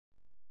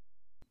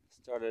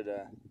started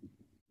a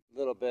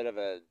little bit of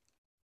a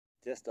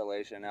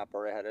distillation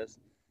apparatus,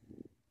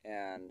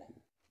 and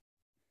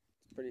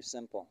it's pretty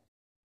simple.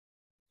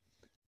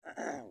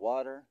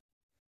 Water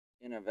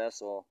in a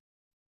vessel,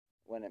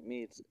 when it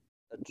meets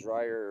a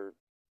drier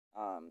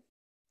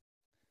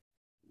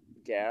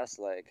gas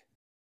like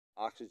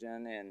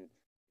oxygen and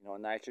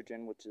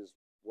nitrogen, which is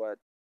what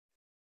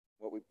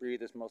we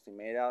breathe is mostly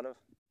made out of,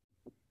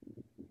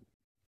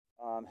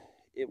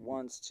 it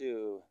wants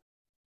to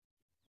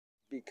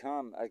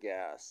become a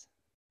gas,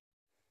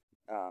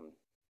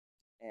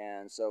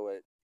 and so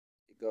it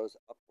goes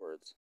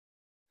upwards,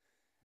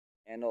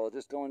 and it'll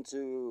just go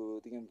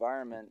into the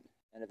environment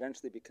and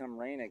eventually become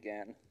rain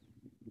again,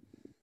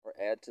 or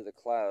add to the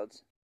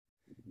clouds,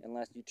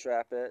 unless you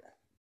trap it,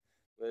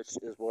 which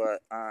is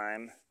what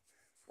I'm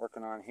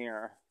working on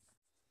here.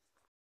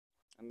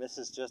 And this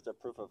is just a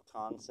proof of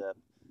concept.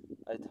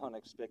 I don't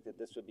expect that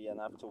this would be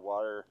enough to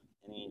water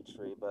any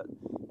tree, but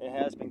it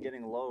has been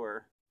getting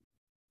lower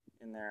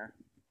in there.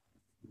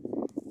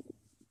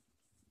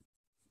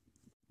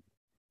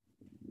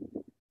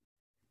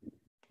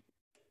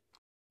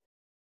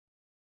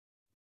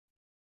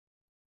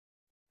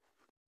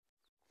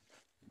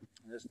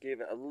 I just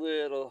gave it a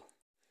little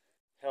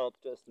help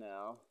just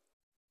now.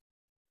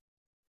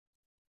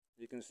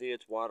 You can see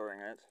it's watering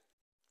it.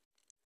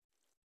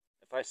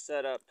 If I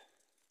set up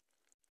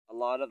a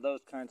lot of those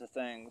kinds of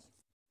things,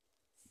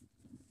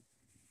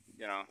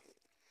 I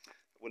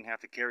wouldn't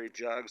have to carry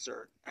jugs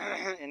or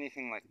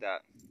anything like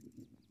that.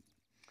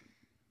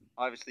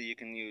 Obviously, you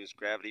can use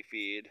gravity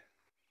feed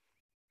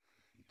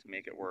to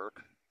make it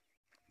work.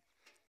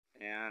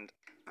 And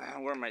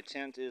where my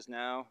tent is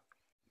now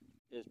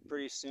is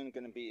pretty soon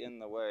going to be in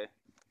the way,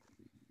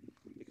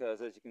 because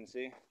as you can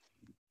see,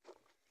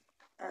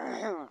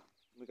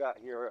 we got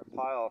here a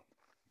pile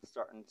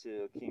starting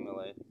to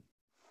accumulate.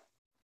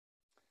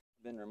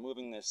 I've been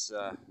removing this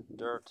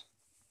dirt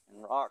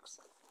and rocks.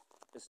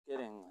 It's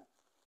getting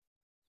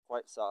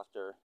quite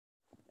softer,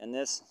 and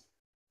this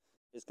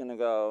is going to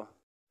go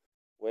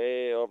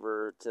way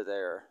over to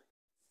there,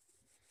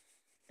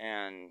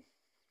 and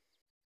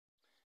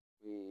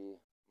we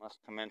must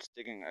commence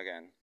digging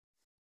again.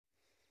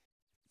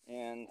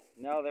 And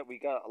now that we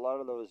got a lot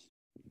of those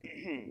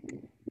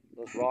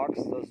those rocks,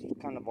 those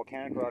kind of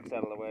volcanic rocks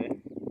out of the way,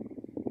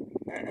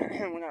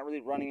 we're not really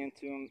running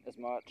into them as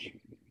much,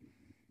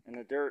 and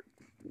the dirt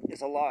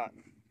is a lot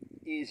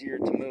easier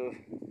to move.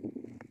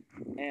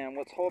 And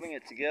what's holding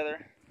it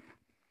together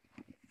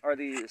are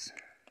these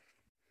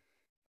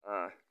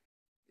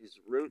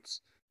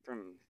roots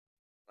from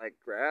like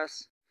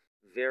grass,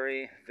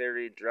 very,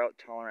 very drought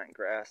tolerant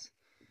grass,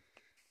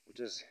 which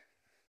is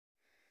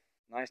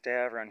nice to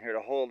have around here to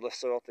hold the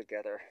soil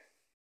together.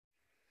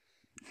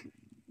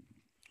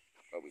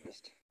 But we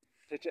just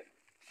pitch it,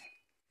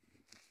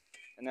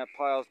 and that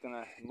pile's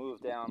gonna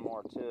move down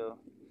more too.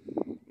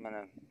 I'm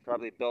gonna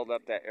probably build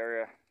up that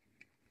area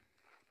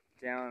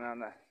down on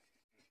the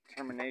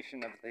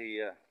termination of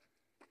the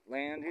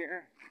land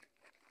here.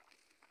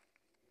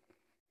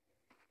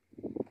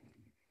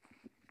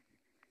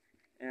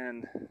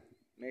 And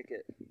make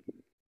it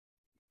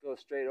go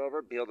straight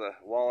over, build a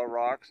wall of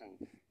rocks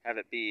and have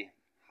it be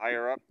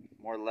higher up,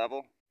 more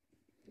level.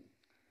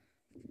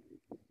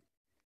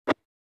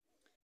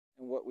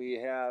 And what we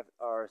have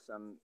are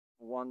some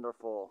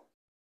wonderful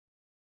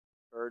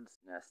birds'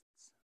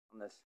 nests on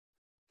this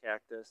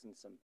cactus, and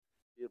some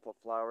beautiful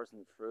flowers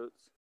and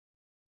fruits.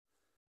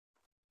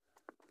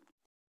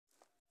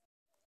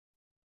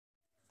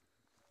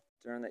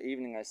 During the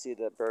evening, I see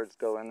the birds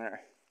go in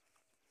there.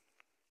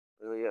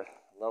 Really a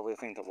lovely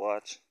thing to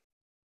watch.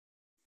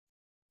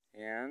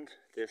 And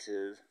this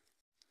is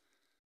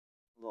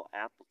a little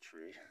apple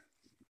tree.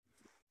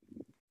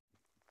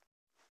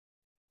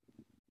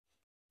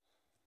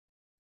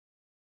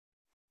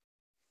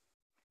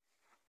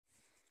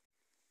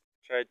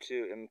 Tried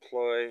to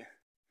employ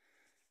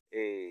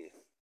a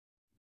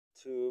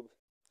tube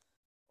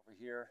over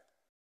here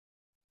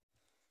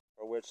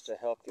for which to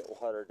help get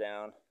water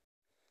down.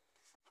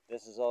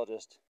 This is all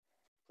just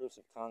proofs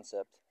of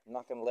concept. I'm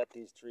not going to let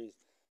these trees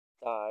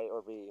die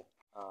or be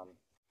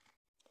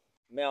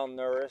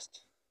malnourished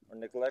or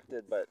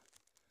neglected, but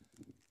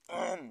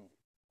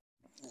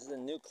this is a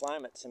new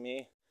climate to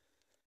me.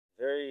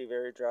 Very,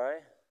 very dry.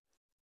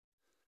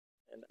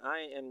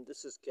 And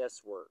this is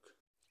guesswork.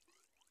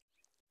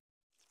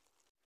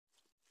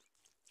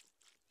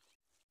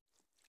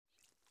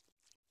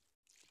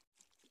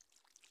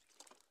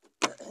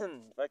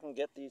 If I can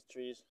get these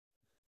trees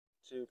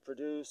to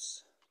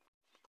produce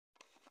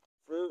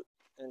fruit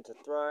and to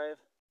thrive,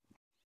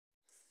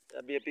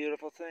 that'd be a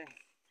beautiful thing.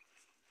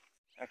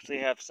 Actually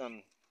have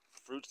some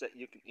fruits that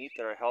you can eat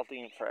that are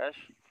healthy and fresh.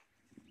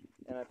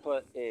 And I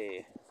put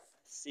a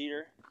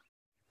cedar.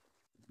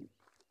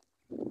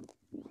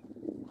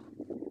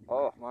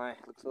 Oh my,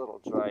 looks a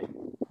little dry.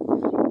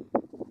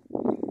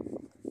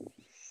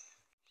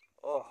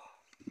 Oh,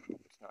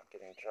 it's not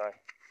getting dry.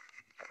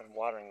 I've been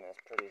watering this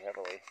pretty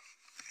heavily.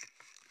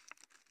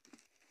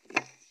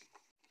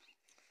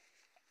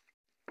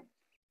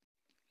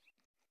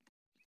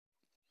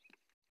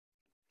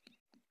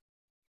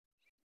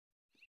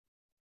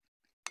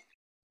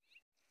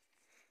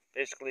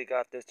 Basically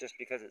got this just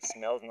because it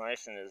smells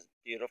nice and is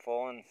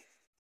beautiful, and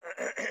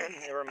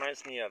it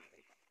reminds me of,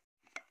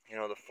 you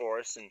know, the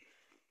forests in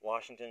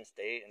Washington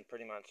State and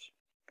pretty much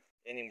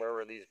anywhere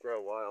where these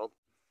grow wild.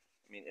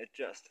 I mean, it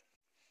just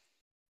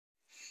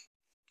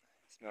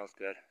smells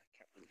good. I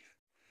can't really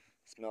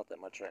smell it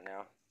that much right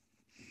now.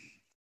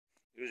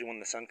 Usually when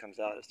the sun comes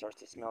out, it starts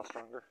to smell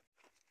stronger.